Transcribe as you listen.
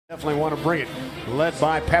Definitely want to bring it. Led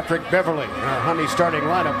by Patrick Beverly, our Honey starting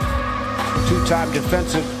lineup. Two-time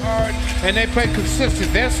defensive. And they play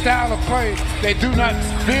consistent. Their style of play, they do not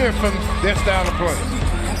veer from their style of play.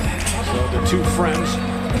 So the two friends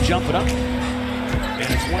jump it up. And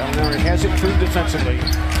it's Cavaliers has improved defensively.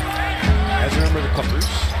 As a member of the Clippers.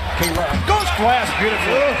 K-Love goes glass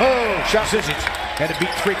beautifully. Oh, shot scissors. Had to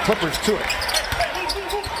beat 3 Clippers to it.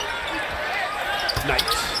 Knight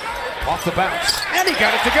off the bounce. And he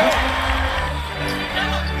got it to go.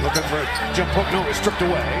 Looking for a jump hook. No, it's stripped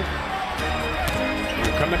away.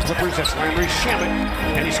 Here come the Clippers. That's Landry Shamet.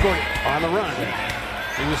 And he scored it on the run.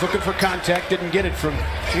 He was looking for contact. Didn't get it from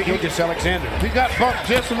Gilgeous Alexander. He got bumped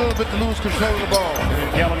just a little bit to lose control of the ball.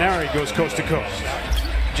 And Gallinari goes coast to coast.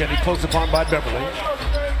 Jetty closed upon by Beverly.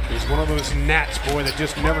 He's one of those gnats, boy, that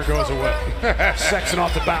just never goes away. Sexton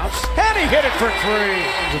off the bounce. And he hit it for 3.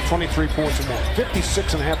 With 23 points or more.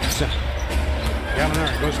 56.5%.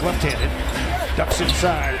 Gallinari goes left-handed. Ducks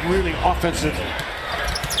inside. Really offensive.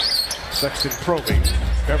 Sexton probing.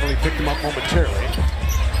 Beverly picked him up momentarily.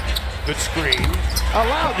 Good screen.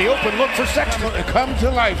 Allowed the open look for Sexton. Come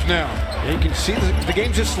to life now. And you can see the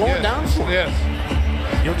game's just slowing down for him.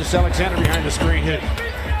 Yes. Gilgeous Alexander behind the screen hit.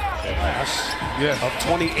 Class of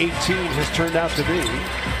 2018 has turned out to be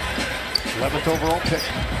 11th overall pick.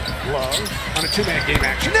 Love on a 2-man game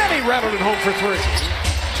action. And he rattled it home for 3.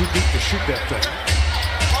 Too deep to shoot that thing.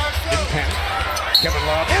 Didn't panic. Kevin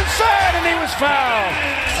Love inside, and he was fouled.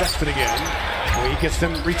 Sexton again. Well, he gets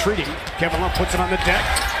them retreating. Kevin Love puts it on the deck.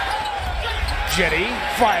 Jetty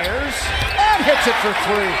fires and hits it for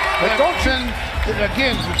 3. But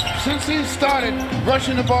again, since he started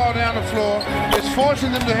rushing the ball down the floor, it's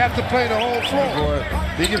forcing them to have to play the whole floor. Boy,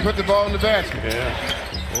 he can put the ball in the basket.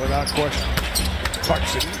 Yeah, without question.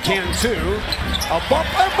 Clarkson can too. A bump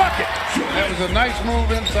and a bucket. That was a nice move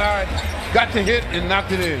inside. Got the hit and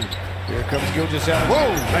knocked it in. Here comes Gilgeous Alexander.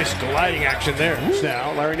 Whoa! Nice gliding action there.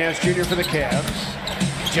 Now, Larry Nance Jr. for the Cavs.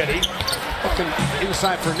 Jetty looking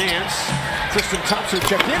inside for Nance. Tristan Thompson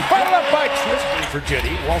checked in. Followed up by Tristan for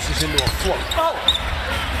Jetty. Waltzes into a float.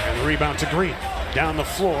 And the rebound to Green. Down the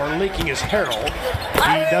floor, leaking his Harold.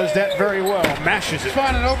 He does that very well. Mashes it.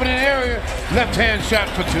 Find an opening area. Left hand shot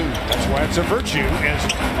for 2. That's why it's a virtue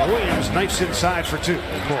as Williams knifes inside for 2.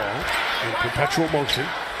 Ball in perpetual motion.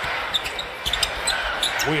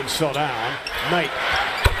 Williams fell down. Knight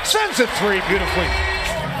sends it 3 beautifully.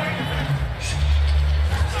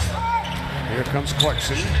 Here comes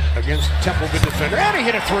Clarkson against Temple, good defender. And he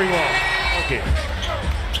hit a 3 long. Okay.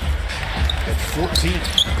 At 14,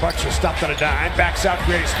 Clarkson stopped on a dime, backs out,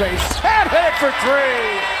 creating space, and hit it for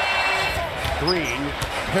 3. Green,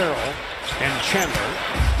 Harrell, and Chandler.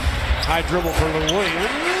 High dribble for Lou Williams,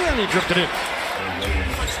 and he drifted in.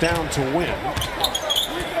 It's down to win.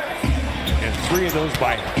 And 3 of those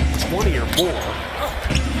by 20 or more.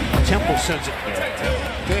 Temple sends it.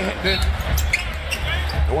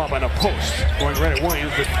 Nwaba in a post, going right at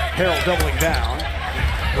Williams, but Harrell doubling down.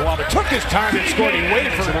 Nwaba took his time and scored. He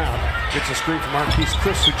waited for it out. Gets a screen from Marquise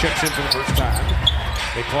Chris, who checks in for the first time.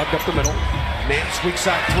 They plugged up the middle. Nance weak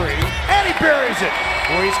side 3, and he buries it.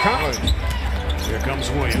 Boy, he's confident. Here comes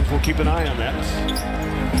Williams. We'll keep an eye on that.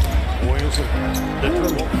 Williams, the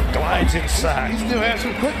dribble, glides inside. He still has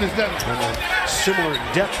some quickness, doesn't he? And a similar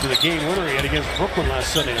depth to the game winner he had against Brooklyn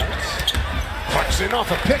last Sunday night. Clarkson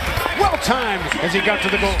off a pick, well timed as he got to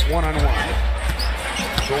the goal. 1-on-1.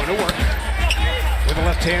 Going to work with a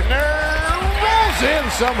left-hander. Rolls in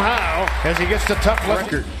somehow as he gets the tough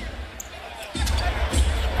record.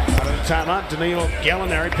 Out of the timeout, Danilo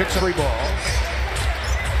Gallinari picks a 3 ball.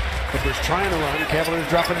 Clippers trying to run. Cavaliers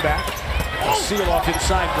dropping back. A seal off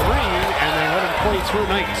inside Green, and they let him play through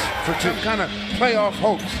Knight for 2. Some kind of playoff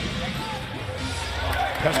hopes.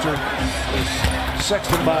 Pestered is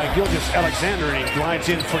Sexton by Gilgeous Alexander, and he glides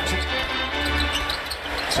in for 2.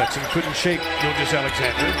 Sexton couldn't shake Gilgeous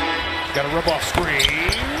Alexander. Got a rub-off screen,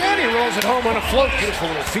 and he rolls it home on a float. Beautiful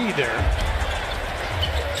little feed there.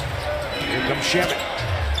 Here comes Shamet.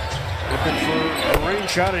 Looking for a range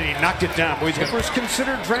shot, and he knocked it down. Boys, Clippers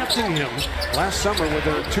considered drafting him last summer with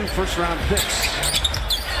their 2 first-round picks.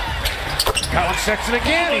 Colin Sexton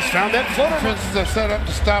again. He's found that floater. Defenses are set up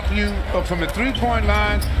to stop you from the 3-point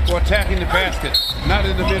line or attacking the basket, not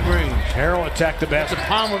in the mid-range. Harrell attacked the basket. The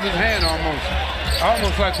palm of his hand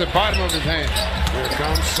almost like the bottom of his hand. Here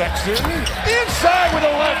comes Sexton. Inside with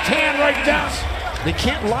a left hand right down. They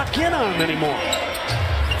can't lock in on him anymore.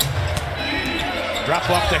 Drop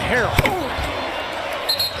off to Harrell.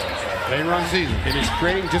 They run season. And he's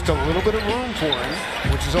creating just a little bit of room for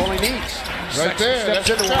him, which is all he needs. Right there. Steps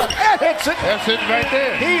into one. And hits it. That's it right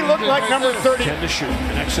there. He looked like number 30. 10 to shoot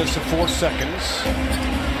in excess of 4 seconds.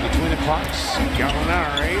 clocks.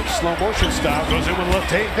 Gallinari, slow motion style, goes in with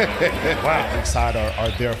left hand. Wow. Inside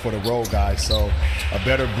are there for the roll guys, so a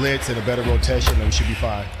better blitz and a better rotation, and we should be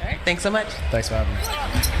fine. All right, thanks so much. Thanks for having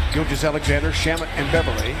me. Gilgeous-Alexander, Shamet, and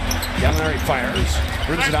Beverly. Gallinari fires,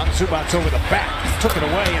 brings it out, Zubats over the back, took it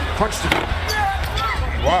away and punched it.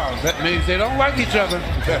 Wow, that means they don't like each other.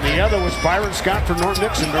 And the other was Byron Scott for Norm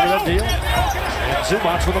Nixon. Remember that deal? And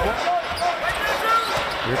Zubats with the ball.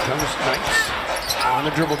 Here comes Knights on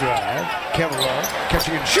the dribble drive. Kevin Love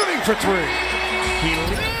catching and shooting for three.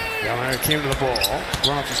 Healy. Gallinari came to the ball.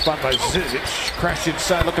 Run off the spot by Zizic. Crashed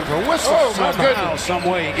inside looking for a whistle. Oh, my somehow, goodness. some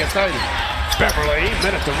way he gets out. Beverly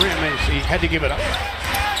met at the rim. He had to give it up.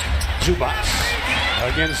 Zubats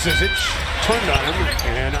against Zizic. Turned on him,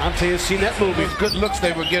 and Ante has seen that movie. Those good looks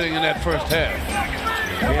they were getting in that first half.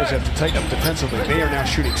 The Bears have to tighten up defensively. They are now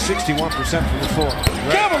shooting 61% from the floor.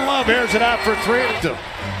 Right. Kevin Love airs it out for three.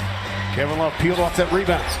 Kevin Love peeled off that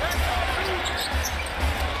rebound.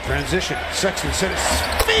 Transition. Sexton set his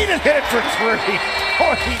feet and hit it for three.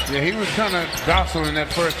 Oh, Yeah, he was kind of docile in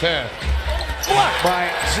that first half. blocked by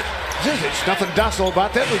Zizic. Nothing docile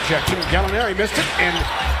about that rejection. Gallinari missed it, and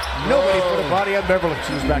nobody put a body on Beverly.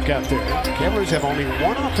 She was back out there. Cavaliers have only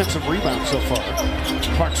one offensive rebound so far.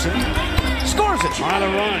 Clarkson scores it on a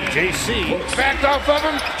run. JC Backed off of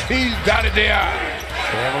him, he's dotted the I.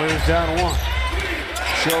 Cavaliers down one.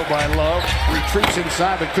 Show by Love. Retreats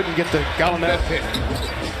inside, but couldn't get the Gallinari pick.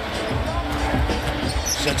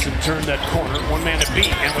 Sexton turned that corner. One man to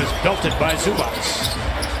beat and was belted by Zubats.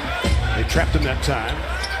 They trapped him that time.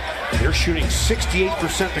 They're shooting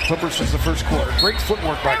 68% the Clippers since the first quarter. Great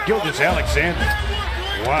footwork by Gilgeous-Alexander.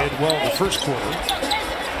 Wow. Did well in the first quarter.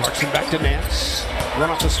 Clarkson back to Nance.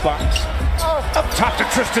 Run off the spot. Up top to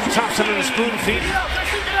Tristan Thompson and a spoon feed.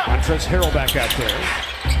 Montrezl Harrell back out there.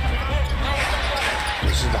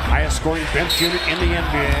 This is the highest scoring bench unit in the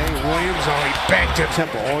NBA. Williams, he banked it.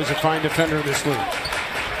 Temple, always a fine defender in this league.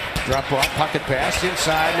 Drop off, pocket pass,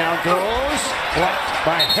 inside, now goes. Blocked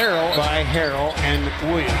by Harrell and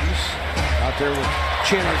Williams. Out there with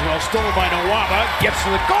Chandler as well, stolen by Nwaba. Gets to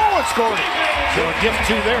the goal and scored it. So a gift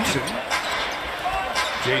to there.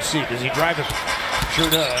 JC, does he drive it? Sure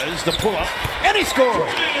does. The pull-up, and he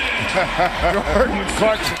scores. Jordan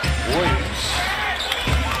Clarkson. Williams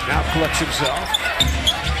now collects himself.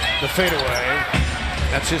 The fadeaway.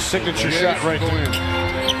 That's his signature shot right there.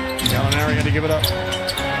 Gallinari had to give it up.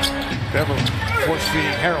 Beverly force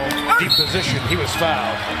feeding Harrell. Deep position. He was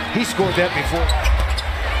fouled. He scored that before.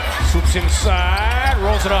 Swoops inside.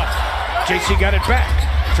 Rolls it off. JC got it back.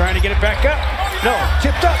 Trying to get it back up. No.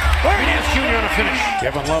 Tipped up. Larry Nance Jr. on a finish.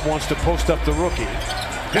 Kevin Love wants to post up the rookie.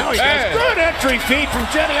 Now he does. Good entry feed from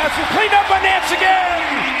Jenny Osmond. Cleaned up by Nance again.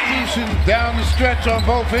 Houston down the stretch on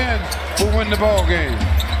both ends will win the ball game.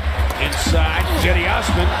 Inside, Jetty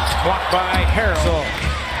Osman, blocked by Harrell. So,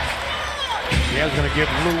 yeah, he's going to give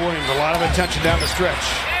Lou Williams a lot of attention down the stretch.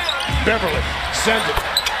 Beverly sends it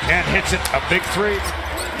and hits it. A big three.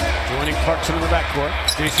 Joining Clarkson in the backcourt.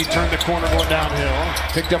 JC turned the corner going downhill.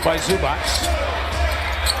 Picked up by Zubats.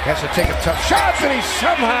 Has to take a tough shot, and he's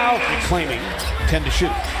somehow claiming 10 to shoot.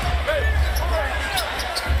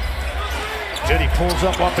 Jetty pulls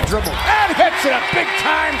up off the dribble and hits it up big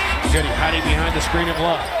time. Jetty hiding behind the screen of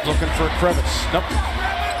Love, looking for a crevice. Nope.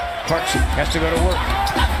 Clarkson has to go to work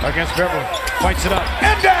against Beverly. Fights it up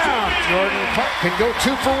and down. Jordan Clark can go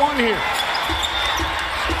 2 for 1 here.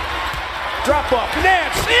 Drop off.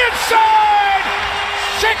 Nance inside.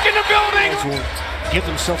 Shaking the building. Will give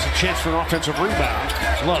themselves a chance for an offensive rebound.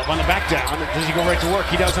 Love on the back down. Does he go right to work?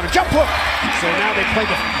 He does on a jump hook. So now they play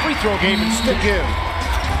the free throw game instead.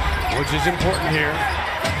 Which is important here.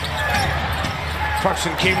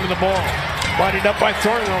 Clarkson came to the ball. Bodied up by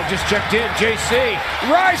Thornwell. Just checked in. JC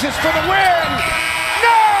rises for the win.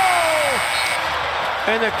 No!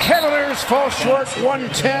 And the Cavaliers fall short.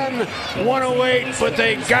 110-108, but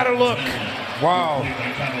they got to look. Wow.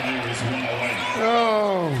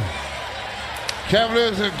 Oh.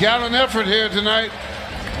 Cavaliers a gallant effort here tonight.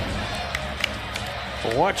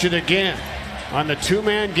 Watch it again on the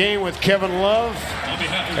two-man game with Kevin Love.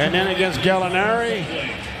 And then against Gallinari,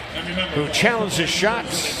 who challenged his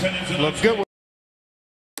shots. Looked good.